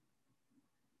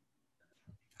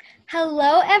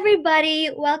Hello, everybody.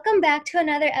 Welcome back to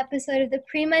another episode of the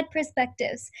Pre-Med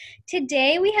Perspectives.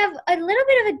 Today, we have a little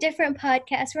bit of a different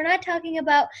podcast. We're not talking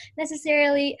about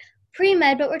necessarily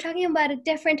pre-med, but we're talking about a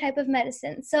different type of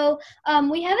medicine. So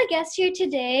we have a guest here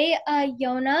today,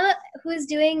 Yona, who is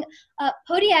doing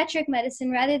podiatric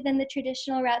medicine rather than the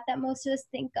traditional route that most of us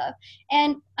think of.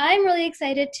 And I'm really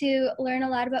excited to learn a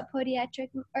lot about podiatry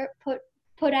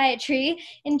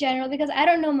in general because I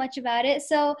don't know much about it.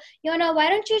 So, Yona, why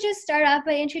don't you just start off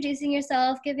by introducing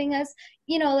yourself, giving us,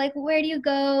 like where do you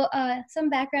go, some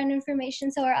background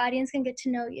information so our audience can get to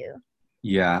know you.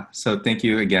 Yeah, so thank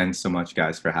you again so much,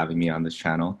 guys, for having me on this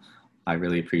channel. I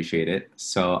really appreciate it.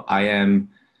 So I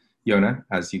am Yona,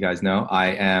 as you guys know. I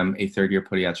am a third-year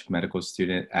podiatric medical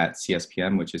student at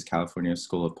CSPM, which is California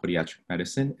School of Podiatric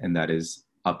Medicine, and that is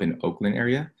up in Oakland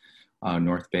area,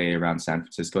 North Bay, around San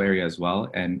Francisco area as well.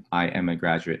 And I am a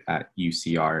graduate at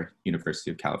UCR, University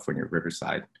of California,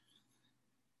 Riverside.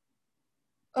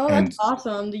 Oh, that's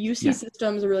awesome. The UC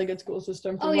system is a really good school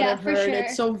system from what I've heard. Sure.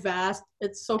 It's so vast.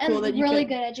 It's so cool that you really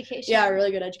good education. Yeah,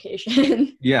 really good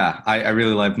education. Yeah, I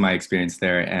really loved my experience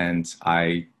there, and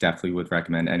I definitely would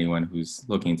recommend anyone who's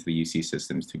looking into the UC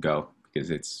systems to go because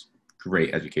it's a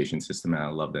great education system and I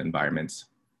love the environments.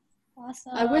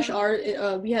 Awesome. I wish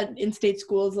we had in-state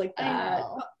schools like that.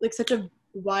 Like such a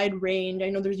wide range. I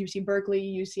know there's UC Berkeley,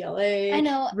 UCLA, I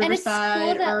know. Riverside, and it's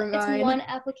cool that Irvine. It's one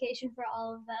application for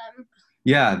all of them.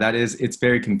 Yeah, it's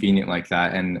very convenient like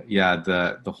that. And yeah,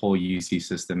 the whole UC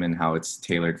system and how it's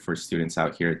tailored for students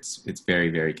out here, it's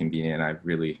very, very convenient. I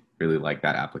really, really like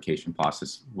that application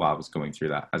process while I was going through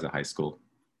that as a high school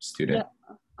student.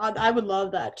 Yeah, I would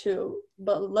love that too.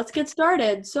 But let's get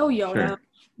started. So Yona, sure.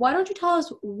 Why don't you tell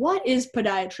us what is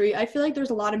podiatry? I feel like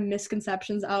there's a lot of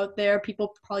misconceptions out there.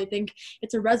 People probably think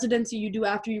it's a residency you do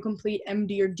after you complete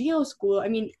MD or DO school. I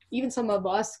mean, even some of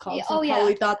us probably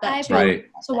thought that too. Right.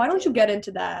 So why don't you get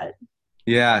into that?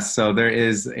 Yeah, so there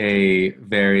is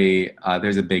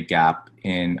there's a big gap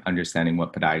in understanding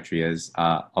what podiatry is.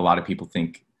 A lot of people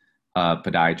think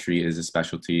podiatry is a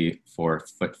specialty for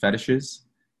foot fetishes.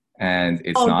 And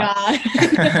it's not.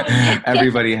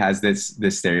 Everybody has this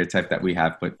stereotype that we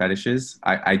have foot fetishes.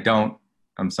 I don't.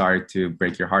 I'm sorry to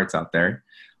break your hearts out there,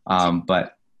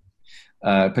 but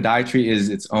podiatry is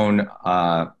its own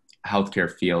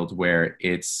healthcare field where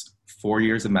it's 4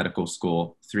 years of medical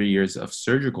school, 3 years of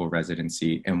surgical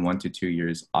residency, and 1 to 2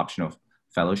 years optional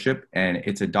fellowship. And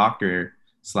it's a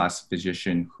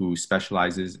doctor/physician who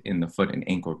specializes in the foot and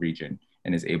ankle region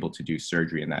and is able to do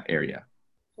surgery in that area.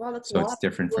 Wow, that's so it's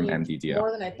different from MDDO.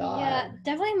 More than I thought. Yeah,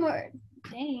 definitely more.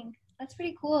 Dang, that's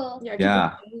pretty cool.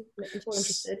 Yeah. I'm so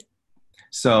interested.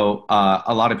 So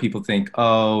a lot of people think,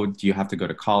 oh, do you have to go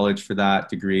to college for that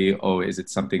degree? Oh, is it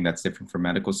something that's different from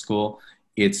medical school?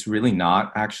 It's really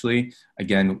not, actually.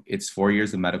 Again, it's 4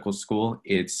 years of medical school.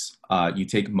 It's you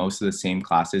take most of the same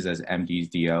classes as MDs,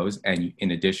 DOs, and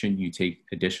in addition, you take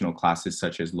additional classes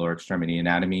such as lower extremity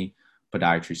anatomy,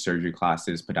 podiatry surgery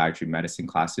classes, podiatry medicine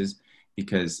classes.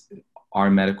 Because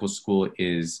our medical school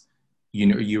is,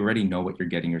 you already know what you're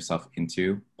getting yourself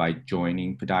into by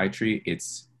joining podiatry.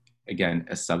 It's, again,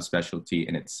 a subspecialty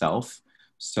in itself.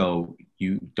 So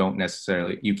you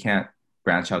can't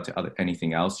branch out to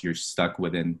anything else. You're stuck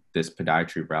within this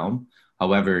podiatry realm.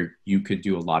 However, you could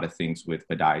do a lot of things with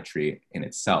podiatry in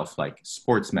itself, like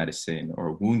sports medicine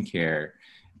or wound care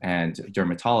and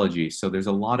dermatology. So there's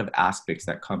a lot of aspects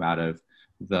that come out of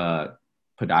the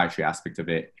podiatry aspect of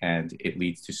it, and it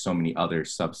leads to so many other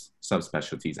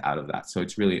subspecialties out of that. So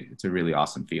it's a really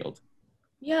awesome field.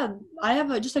 Yeah, I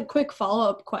have just a quick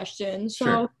follow-up question. So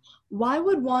sure. Why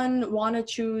would one want to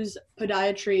choose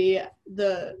podiatry,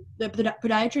 the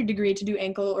podiatry degree to do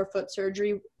ankle or foot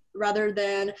surgery rather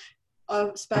than a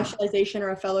specialization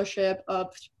or a fellowship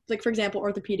of, like, for example,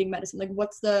 orthopedic medicine? Like,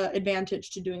 what's the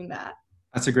advantage to doing that?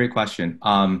 That's a great question.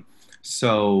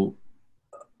 So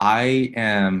I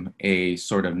am a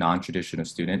sort of non-traditional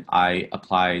student. I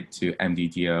applied to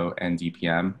MDDO and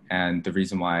DPM, and the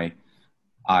reason why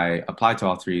I applied to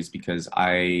all three is because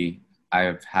I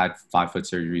have had 5 foot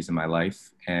surgeries in my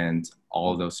life, and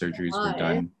all of those surgeries were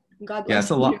done. God bless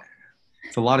you.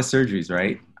 It's a lot of surgeries,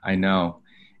 right? I know.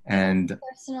 And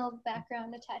personal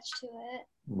background attached to it.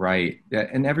 Right. Yeah,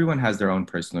 and everyone has their own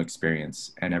personal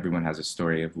experience, and everyone has a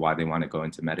story of why they want to go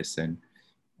into medicine.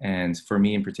 And for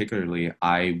me in particularly,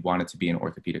 I wanted to be an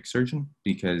orthopedic surgeon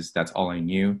because that's all I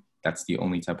knew. That's the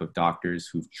only type of doctors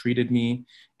who've treated me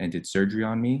and did surgery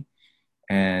on me.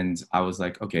 And I was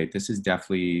like, okay, this is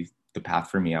definitely the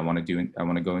path for me. I want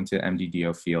to go into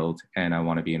MDDO field, and I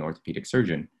want to be an orthopedic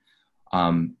surgeon.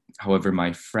 However,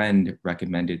 my friend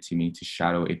recommended to me to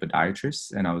shadow a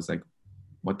podiatrist, and I was like,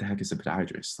 what the heck is a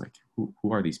podiatrist? Like,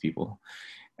 who are these people?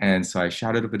 And so I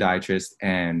shouted a podiatrist,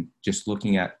 and just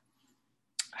looking at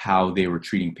how they were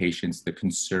treating patients, the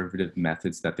conservative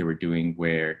methods that they were doing,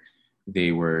 where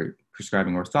they were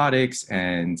prescribing orthotics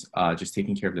and just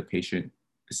taking care of the patient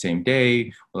the same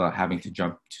day without having to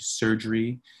jump to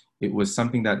surgery. It was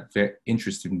something that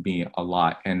interested me a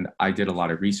lot. And I did a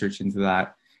lot of research into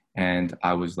that. And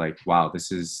I was like, wow,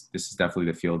 this is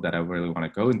definitely the field that I really want to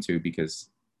go into, because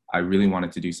I really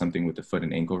wanted to do something with the foot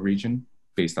and ankle region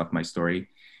based off my story.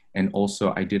 And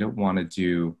also I didn't want to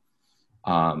do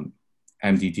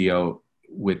MDDO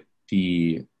with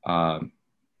the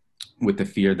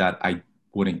fear that I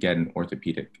wouldn't get an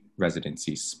orthopedic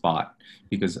residency spot,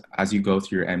 because as you go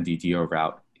through your MDDO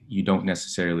route, you don't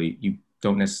necessarily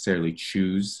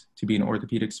choose to be an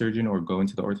orthopedic surgeon or go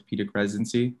into the orthopedic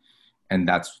residency. And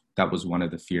that was one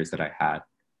of the fears that I had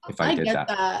if I did get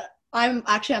that. I'm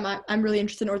really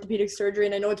interested in orthopedic surgery,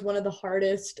 and I know it's one of the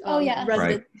hardest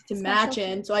residencies to match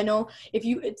in. So I know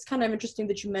it's kind of interesting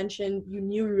that you mentioned you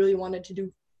knew you really wanted to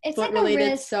do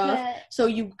foot-related stuff. So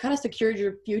you kind of secured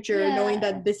your future knowing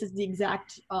that this is the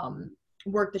exact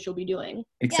work that you'll be doing.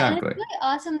 Exactly. Yeah, and it's really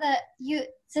awesome that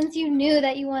since you knew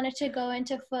that you wanted to go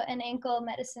into foot and ankle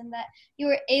medicine, that you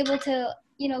were able to,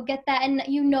 get that, and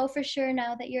for sure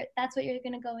now that that's what you're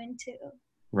going to go into.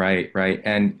 Right.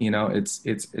 And,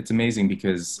 it's amazing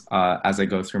because as I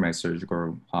go through my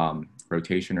surgical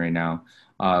rotation right now,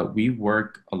 we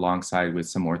work alongside with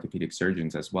some orthopedic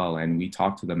surgeons as well. And we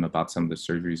talk to them about some of the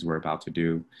surgeries we're about to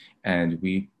do, and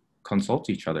we consult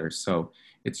each other. So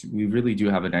we really do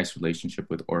have a nice relationship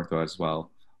with ortho as well,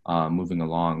 moving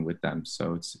along with them.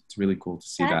 So it's really cool to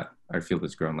see that our field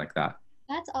has grown like that.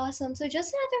 That's awesome. So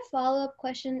just another follow-up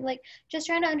question, like just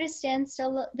trying to understand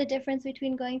still the difference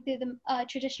between going through the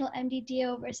traditional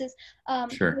MDDO versus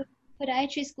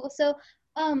podiatry school. So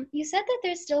you said that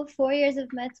there's still 4 years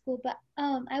of med school, but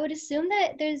I would assume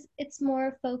that it's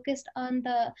more focused on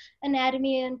the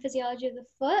anatomy and physiology of the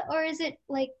foot, or is it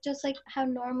just like how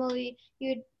normally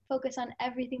you'd focus on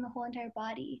everything, the whole entire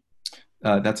body?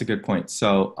 That's a good point.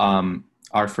 So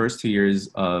our first 2 years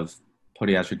of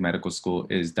podiatric medical school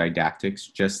is didactics,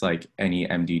 just like any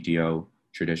MDDO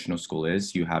traditional school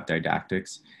is. You have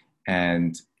didactics.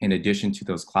 And in addition to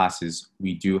those classes,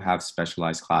 we do have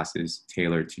specialized classes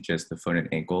tailored to just the foot and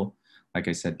ankle. Like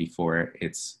I said before,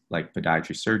 it's like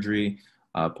podiatry surgery,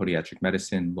 podiatric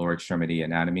medicine, lower extremity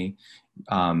anatomy.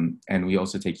 And we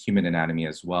also take human anatomy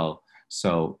as well.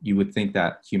 So you would think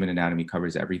that human anatomy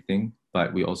covers everything,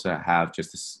 but we also have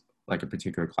just a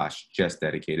particular class just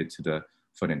dedicated to the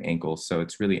foot and ankle. So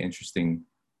it's really interesting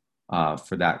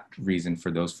for that reason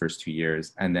for those first 2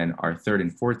 years. And then our third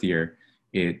and fourth year,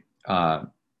 it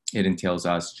entails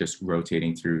us just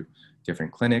rotating through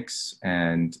different clinics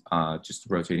and just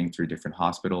rotating through different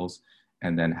hospitals,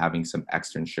 and then having some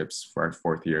externships for our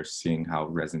fourth year, seeing how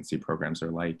residency programs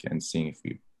are like and seeing if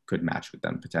we could match with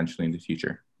them potentially in the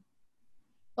future.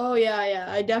 Oh, yeah,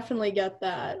 I definitely get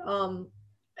that.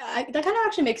 That kind of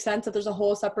actually makes sense that there's a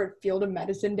whole separate field of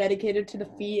medicine dedicated to the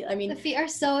feet. I mean, the feet are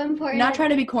so important. Not trying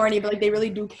to be corny, but they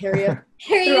really do carry us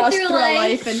through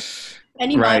life.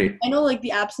 And I know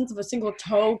the absence of a single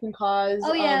toe can cause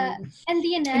and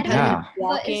the anatomy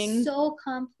walking is so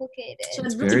complicated. So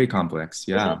it's really very complex.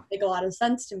 It doesn't make a lot of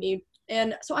sense to me.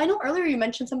 And so I know earlier you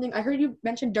mentioned something. I heard you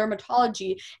mention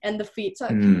dermatology and the feet. So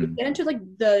can you get into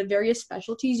the various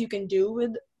specialties you can do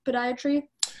with podiatry?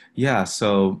 Yeah.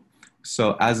 So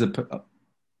as a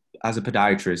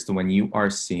podiatrist, when you are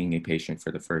seeing a patient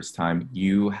for the first time,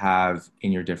 you have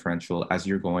in your differential, as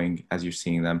you're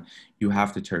seeing them, you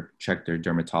have to check their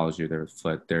dermatology, their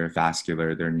foot, their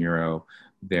vascular, their neuro,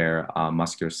 their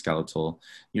musculoskeletal.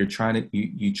 You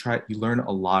learn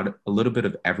a little bit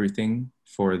of everything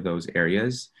for those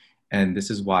areas. And this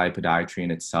is why podiatry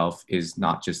in itself is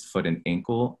not just foot and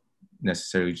ankle,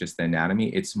 necessarily just the anatomy.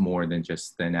 It's more than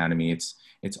just the anatomy.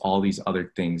 It's all these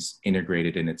other things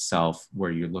integrated in itself,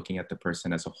 where you're looking at the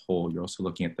person as a whole. You're also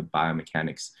looking at the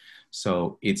biomechanics.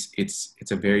 So it's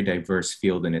a very diverse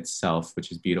field in itself,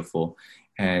 which is beautiful.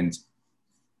 And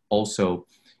also,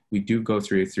 we do go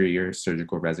through a 3-year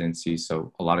surgical residency.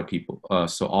 So a lot of people,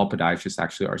 so all podiatrists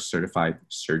actually are certified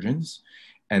surgeons.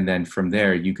 And then from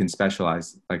there, you can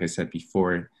specialize, like I said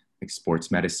before, like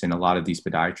sports medicine. A lot of these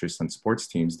podiatrists on sports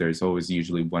teams, there's always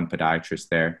usually one podiatrist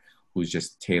there who's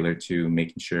just tailored to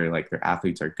making sure their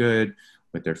athletes are good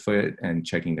with their foot and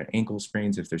checking their ankle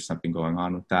sprains if there's something going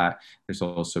on with that. There's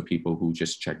also people who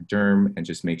just check derm and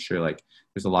just make sure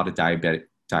there's a lot of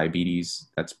diabetes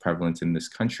that's prevalent in this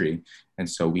country. And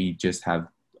so we just have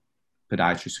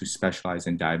podiatrists who specialize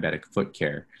in diabetic foot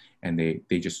care, and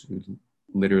they just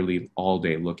literally all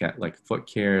day look at like foot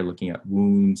care, looking at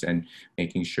wounds and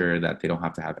making sure that they don't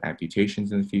have to have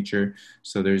amputations in the future.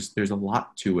 So there's a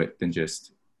lot to it than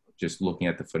just looking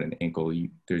at the foot and ankle.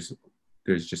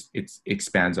 There's just, it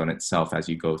expands on itself as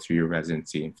you go through your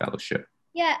residency and fellowship.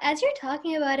 Yeah, as you're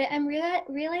talking about it, I'm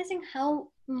realizing how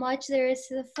much there is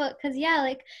to the foot. Because, yeah,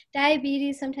 like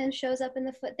diabetes sometimes shows up in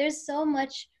the foot. There's so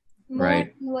much more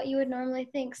Right. than what you would normally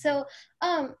think. So,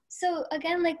 so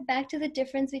again, like back to the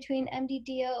difference between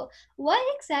MDDO, what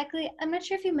exactly, I'm not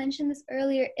sure if you mentioned this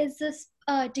earlier, is this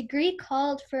degree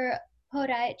called for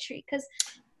podiatry? Because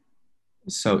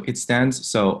So it stands,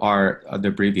 so our, the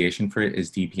abbreviation for it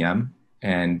is DPM,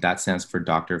 and that stands for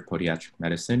Doctor of Podiatric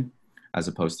Medicine, as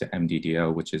opposed to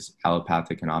MDDO, which is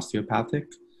allopathic and osteopathic.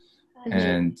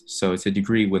 And so it's a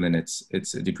degree within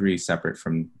it's a degree separate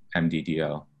from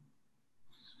MDDO.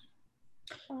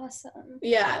 Awesome.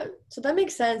 Yeah, so that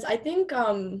makes sense. I think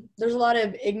there's a lot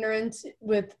of ignorance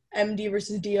with MD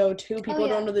versus DO too. People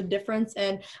don't know the difference,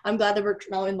 and I'm glad that we're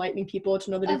now enlightening people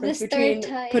to know the difference between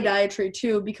podiatry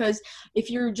too, because if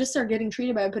you just start getting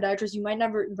treated by a podiatrist, you might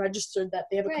never register that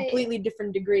they have a completely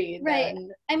different degree. Right.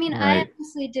 I mean, I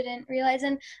honestly didn't realize,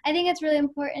 and I think it's really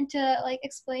important to like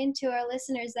explain to our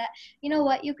listeners that, you know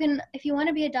what, you can, if you want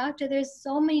to be a doctor, there's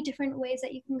so many different ways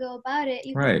that you can go about it.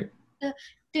 You can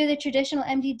do the traditional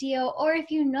MDDO, or if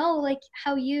you know, like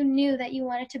how you knew that you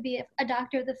wanted to be a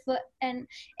doctor of the foot and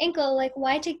ankle, like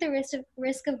why take the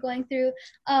risk of going through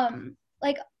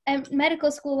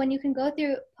medical school when you can go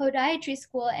through podiatry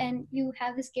school and you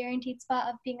have this guaranteed spot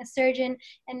of being a surgeon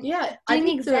and doing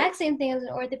the exact same thing as an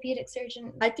orthopedic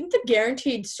surgeon. I think the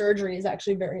guaranteed surgery is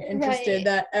actually very interesting,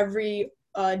 that every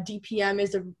DPM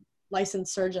is a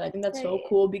licensed surgeon. I think that's so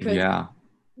cool, because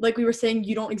like we were saying,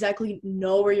 you don't exactly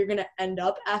know where you're going to end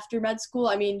up after med school.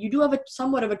 I mean, you do have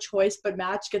somewhat of a choice, but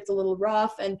match gets a little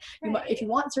rough. And if you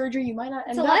want surgery, you might not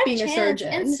end up being a surgeon.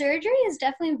 And surgery is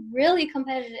definitely really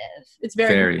competitive. It's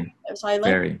very competitive. So I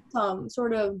like some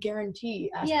sort of guarantee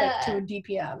aspect to a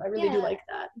DPM. I really do like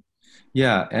that.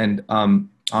 Yeah. And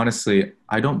honestly,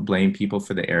 I don't blame people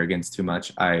for the arrogance too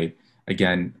much.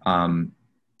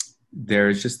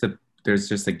 There's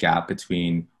just a gap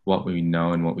between what we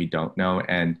know and what we don't know.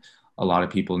 And a lot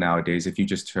of people nowadays, if you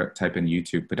just type in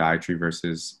YouTube podiatry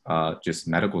versus just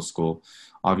medical school,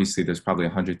 obviously there's probably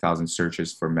 100,000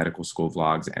 searches for medical school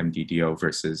vlogs, MDDO,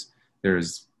 versus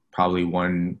there's probably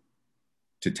 1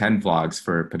 to 10 vlogs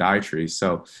for podiatry.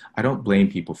 So I don't blame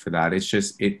people for that. It's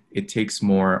just, it takes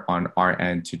more on our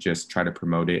end to just try to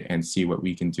promote it and see what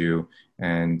we can do.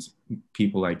 And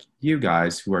people like you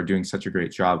guys who are doing such a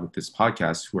great job with this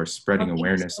podcast, who are spreading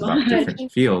awareness about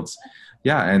different fields.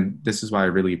 Yeah. And this is why I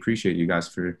really appreciate you guys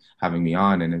for having me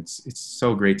on. And it's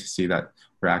so great to see that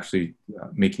we're actually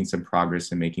making some progress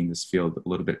and making this field a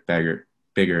little bit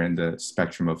bigger in the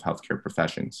spectrum of healthcare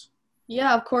professions.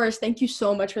 Yeah, of course. Thank you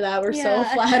so much for that. We're so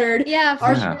flattered.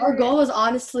 Our goal is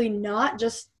honestly not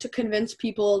just to convince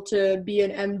people to be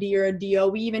an MD or a DO.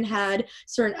 We even had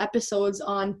certain episodes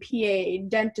on PA,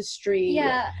 dentistry,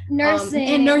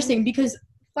 nursing, because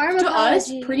to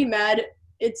us, pre-med,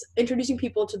 it's introducing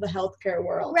people to the healthcare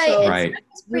world.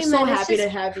 We're so happy to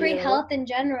have you. Pre-health in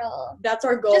general. That's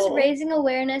our goal. Just raising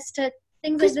awareness to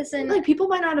things like this, and like people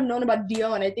might not have known about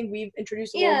DO, and I think we've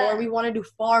introduced a little more. We want to do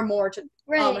far more to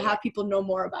have people know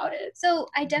more about it. So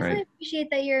I definitely appreciate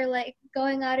that you're like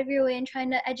going out of your way and trying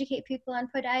to educate people on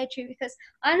podiatry, because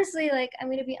honestly, like I'm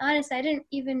going to be honest, I didn't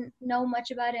even know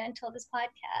much about it until this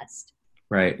podcast.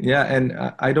 Right. Yeah. And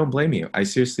I don't blame you. I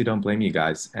seriously don't blame you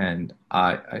guys. And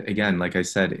again, like I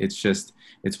said,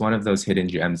 it's one of those hidden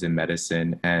gems in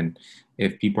medicine. And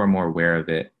if people are more aware of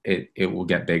it, it will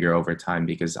get bigger over time,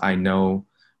 because I know,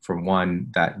 for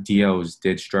one, that DOs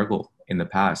did struggle in the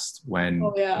past when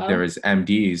there was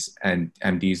MDs, and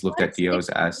MDs looked at DOs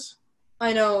as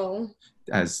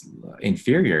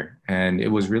inferior. And it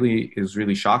was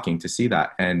really shocking to see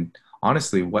that. And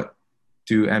honestly, what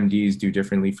do MDs do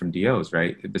differently from DOs,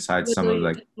 right? Besides some of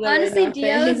like... Honestly,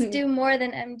 DOs do more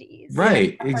than MDs.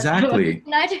 Right, exactly.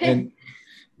 And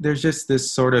there's just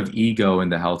this sort of ego in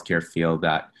the healthcare field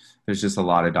that there's just a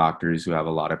lot of doctors who have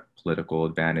a lot of political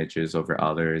advantages over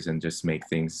others and just make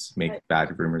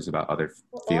bad rumors about other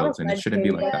fields, and it shouldn't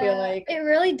be like that. It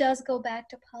really does go back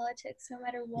to politics no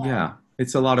matter what. Yeah,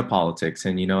 it's a lot of politics.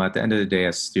 And, at the end of the day,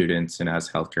 as students and as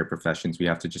healthcare professions, we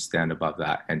have to just stand above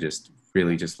that and just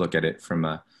really just look at it from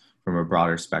a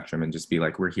broader spectrum and just be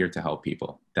like, we're here to help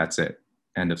people. That's it.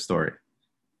 End of story.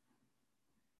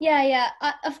 Yeah,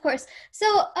 of course.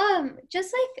 So,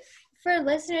 just like for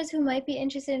listeners who might be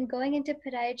interested in going into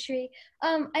podiatry,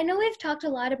 I know we've talked a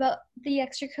lot about the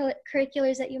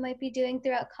extracurriculars that you might be doing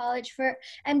throughout college for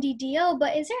MDDO,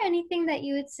 but is there anything that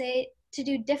you would say to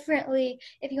do differently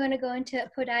if you want to go into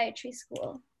podiatry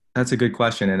school? That's a good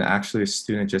question. And actually, a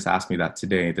student just asked me that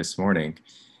this morning.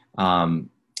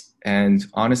 And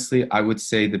honestly, I would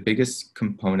say the biggest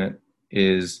component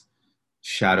is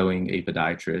shadowing a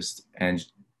podiatrist and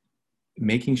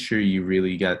making sure you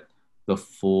really get the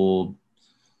full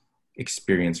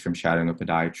experience from shadowing a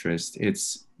podiatrist.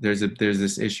 There's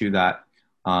this issue that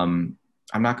I'm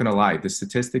not going to lie, the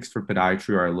statistics for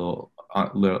podiatry are a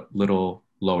little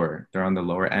lower. They're on the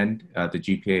lower end. The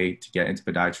GPA to get into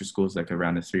podiatry school is like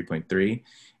around a 3.3,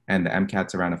 and the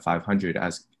MCAT's around a 500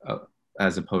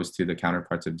 as opposed to the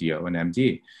counterparts of DO and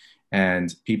MD.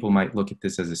 And people might look at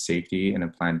this as a safety and a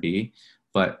plan B.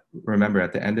 But remember,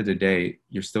 at the end of the day,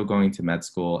 you're still going to med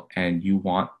school, and you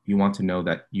want to know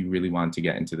that you really want to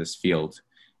get into this field.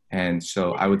 And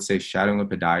so I would say shadowing a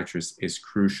podiatrist is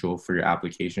crucial for your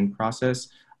application process,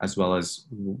 as well as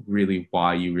really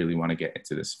why you really want to get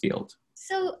into this field.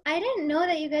 So I didn't know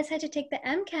that you guys had to take the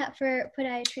MCAT for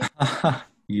podiatry.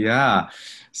 Yeah.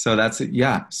 So that's it.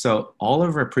 Yeah. So all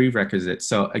of our prerequisites.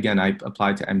 So again, I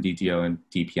applied to MDDO and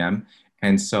DPM.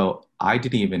 And so I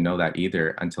didn't even know that either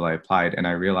until I applied. And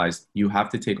I realized you have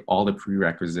to take all the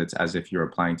prerequisites as if you're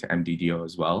applying to MDDO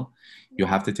as well. You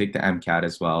have to take the MCAT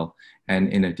as well. And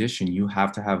in addition, you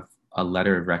have to have a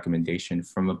letter of recommendation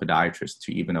from a podiatrist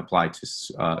to even apply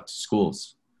to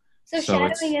schools. So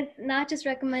shadowing is not just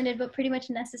recommended, but pretty much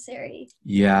necessary.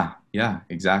 Yeah,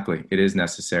 exactly. It is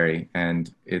necessary.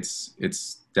 And it's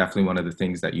definitely one of the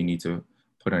things that you need to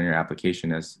put on your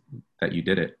application as that you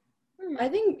did it. I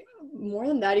think more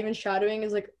than that, even shadowing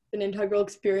is like an integral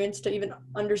experience to even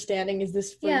understanding, is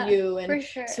this for you? And for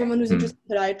sure. Someone who's interested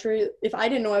in podiatry, if I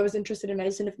didn't know I was interested in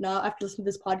medicine, if not, after listening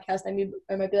to this podcast,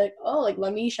 I might be like, oh, like,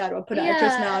 let me shadow a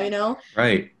podiatrist now, you know?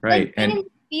 Right. Like, and in the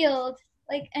field,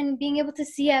 and being able to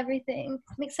see everything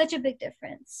makes such a big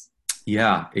difference.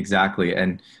 Yeah, exactly.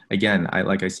 And again,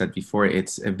 like I said before,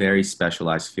 it's a very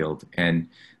specialized field, and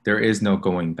there is no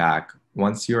going back.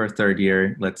 Once you're a third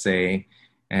year, let's say,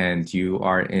 and you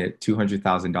are at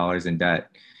 $200,000 in debt,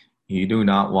 you do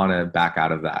not want to back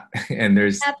out of that. And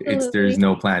there's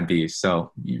no plan B.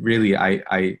 So really,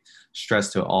 I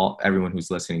stress to everyone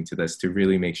who's listening to this to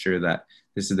really make sure that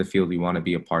this is the field you want to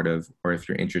be a part of, or if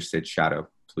you're interested, shadow,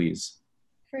 please.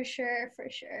 For sure.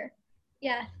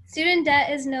 Yeah, student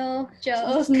debt is no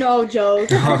joke. It's no joke.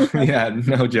 Yeah,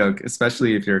 no joke,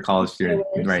 especially if you're a college student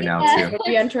right now too.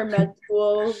 We enter med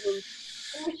school.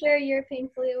 I'm sure you're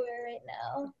painfully aware right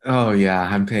now. Oh yeah,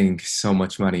 I'm paying so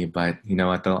much money, but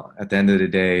at the end of the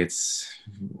day,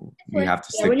 we have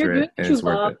to stick to it, and it's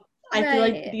worth it. I feel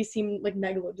like these seem like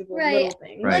negligible little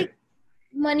things. Right. Like,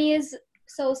 money is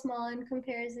so small in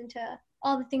comparison to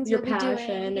all the things your you'll be doing.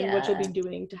 passion and what you'll be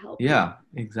doing to help. Yeah,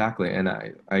 exactly. And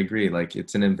I agree. Like,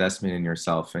 it's an investment in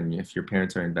yourself, and if your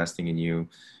parents are investing in you,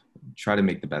 try to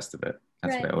make the best of it.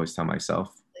 That's what I always tell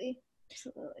myself.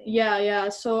 Absolutely. Yeah.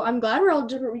 So I'm glad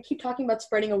we keep talking about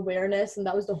spreading awareness, and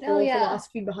that was the whole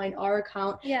philosophy behind our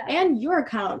account and your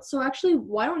account. So actually,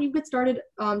 why don't you get started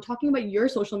talking about your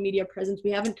social media presence?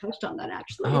 We haven't touched on that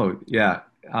actually. Oh yeah.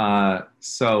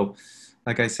 So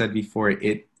like I said before,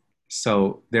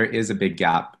 so there is a big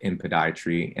gap in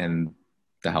podiatry and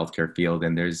the healthcare field,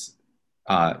 and there's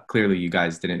clearly you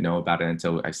guys didn't know about it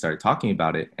until I started talking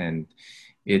about it. And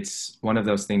it's one of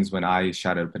those things. When I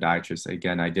shadowed a podiatrist,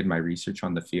 again, I did my research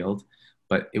on the field,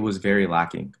 but it was very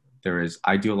lacking.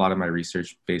 I do a lot of my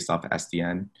research based off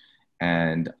SDN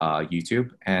and YouTube,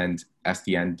 and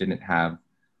SDN didn't have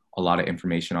a lot of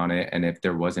information on it. And if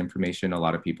there was information, a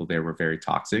lot of people there were very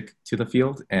toxic to the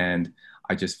field. And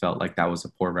I just felt like that was a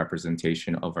poor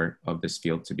representation of this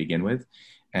field to begin with.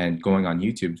 And going on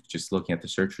YouTube, just looking at the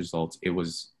search results, it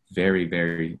was very,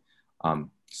 very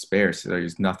sparse.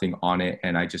 There's nothing on it.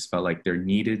 And I just felt like there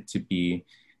needed to be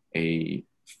a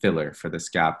filler for this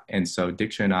gap. And so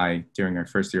Diksha and I, during our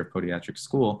first year of podiatric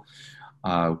school,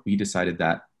 we decided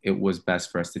that it was best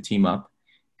for us to team up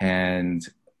and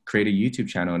create a YouTube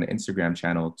channel and an Instagram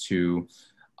channel to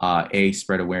A,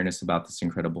 spread awareness about this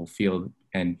incredible field,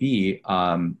 and B,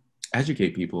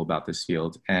 educate people about this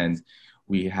field. And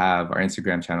we have our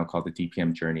Instagram channel called the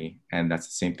DPM Journey, and that's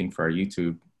the same thing for our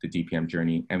YouTube, the DPM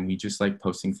Journey. And we just like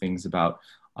posting things about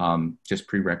just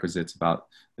prerequisites about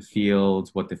the field,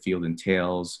 what the field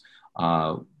entails,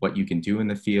 what you can do in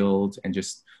the field, and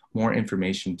just more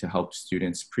information to help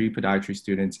students, pre-podiatry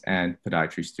students and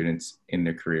podiatry students in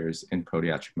their careers in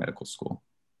podiatric medical school.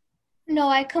 No,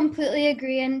 I completely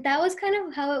agree. And that was kind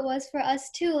of how it was for us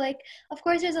too. Like, of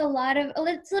course, there's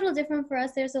it's a little different for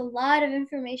us. There's a lot of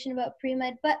information about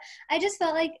pre-med, but I just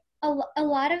felt like a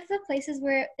lot of the places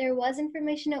where there was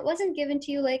information, it wasn't given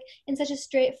to you like in such a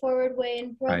straightforward way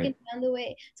and broken Right. down the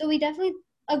way. So we definitely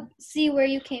see where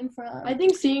you came from. I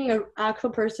think seeing an actual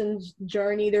person's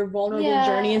journey, their vulnerable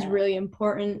journey, is really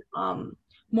important.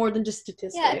 More than just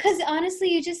statistics. Yeah, because honestly,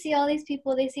 you just see all these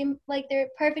people. They seem like they're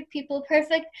perfect people,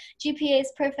 perfect GPAs,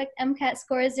 perfect MCAT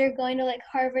scores. They're going to like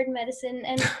Harvard medicine,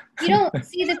 and you don't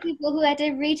see the people who had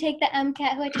to retake the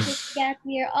MCAT, who had to take the gap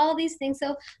year, all these things.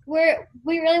 So we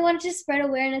really wanted to spread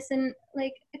awareness and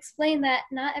like explain that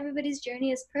not everybody's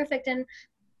journey is perfect, and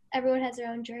everyone has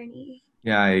their own journey.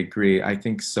 Yeah, I agree. I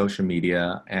think social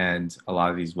media and a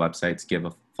lot of these websites give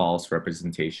a false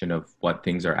representation of what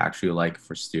things are actually like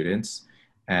for students.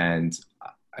 And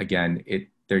again,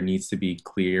 there needs to be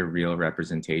clear, real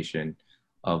representation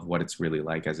of what it's really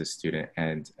like as a student.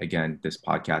 And again, this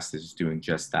podcast is doing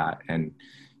just that. And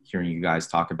hearing you guys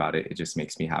talk about it, it just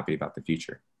makes me happy about the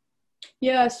future.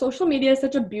 Yeah, social media is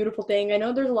such a beautiful thing. I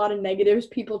know there's a lot of negatives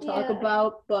people talk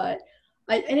about, but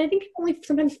I think people only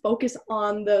sometimes focus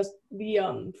on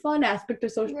the fun aspect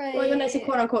of social. Like when I say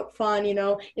quote unquote fun, you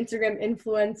know, Instagram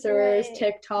influencers,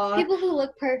 TikTok, people who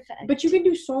look perfect. But you can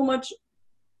do so much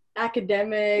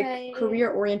academic,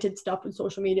 career-oriented stuff with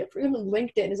social media. For example,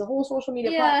 LinkedIn is a whole social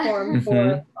media platform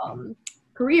for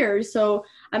careers. So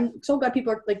I'm so glad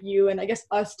people are like you, and I guess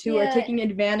us too, are taking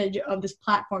advantage of this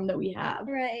platform that we have.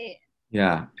 Right.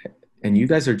 Yeah, and you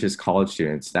guys are just college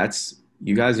students.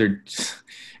 You guys are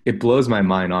it blows my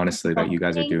mind, honestly, that you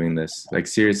guys are doing this. Like,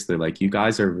 seriously, like, you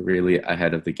guys are really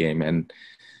ahead of the game, and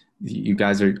you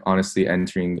guys are honestly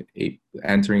entering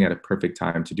at a perfect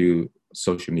time to do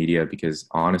social media, because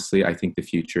honestly, I think the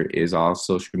future is all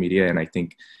social media. And I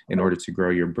think in order to grow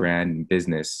your brand and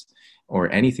business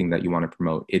or anything that you want to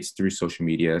promote, it's through social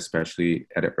media, especially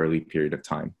at an early period of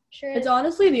time. Sure. It's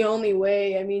honestly the only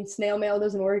way. I mean, snail mail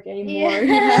doesn't work anymore.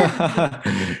 Yeah,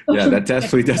 that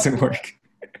definitely doesn't work.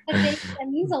 That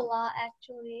means a lot,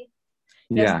 actually.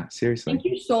 Yeah, seriously. Thank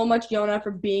you so much, Jonah,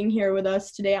 for being here with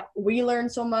us today. We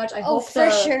learned so much. I hope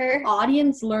the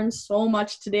audience learned so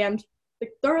much today. I'm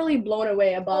like thoroughly blown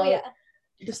away about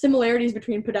the similarities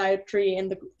between podiatry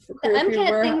and the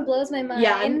MCAT thing blows my mind.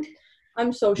 Yeah,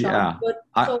 I'm so shocked.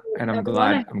 Yeah, I'm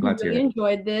glad to hear it.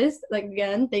 Enjoyed this. Like,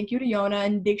 again, thank you to Yona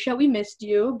and Diksha. We missed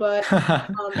you, but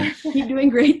keep doing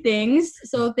great things.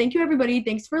 So thank you, everybody.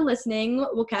 Thanks for listening.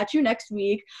 We'll catch you next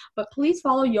week. But please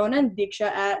follow Yona and Diksha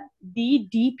at the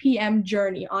DPM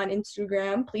Journey on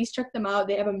Instagram. Please check them out.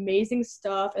 They have amazing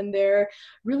stuff, and they're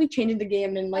really changing the game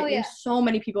and enlightening so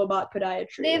many people about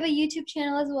podiatry. They have a YouTube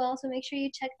channel as well, so make sure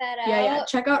you check that out. Yeah.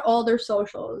 Check out all their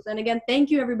socials. And again, thank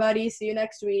you, everybody. See you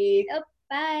next week. Yep.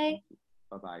 Bye.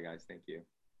 Bye-bye, guys. Thank you.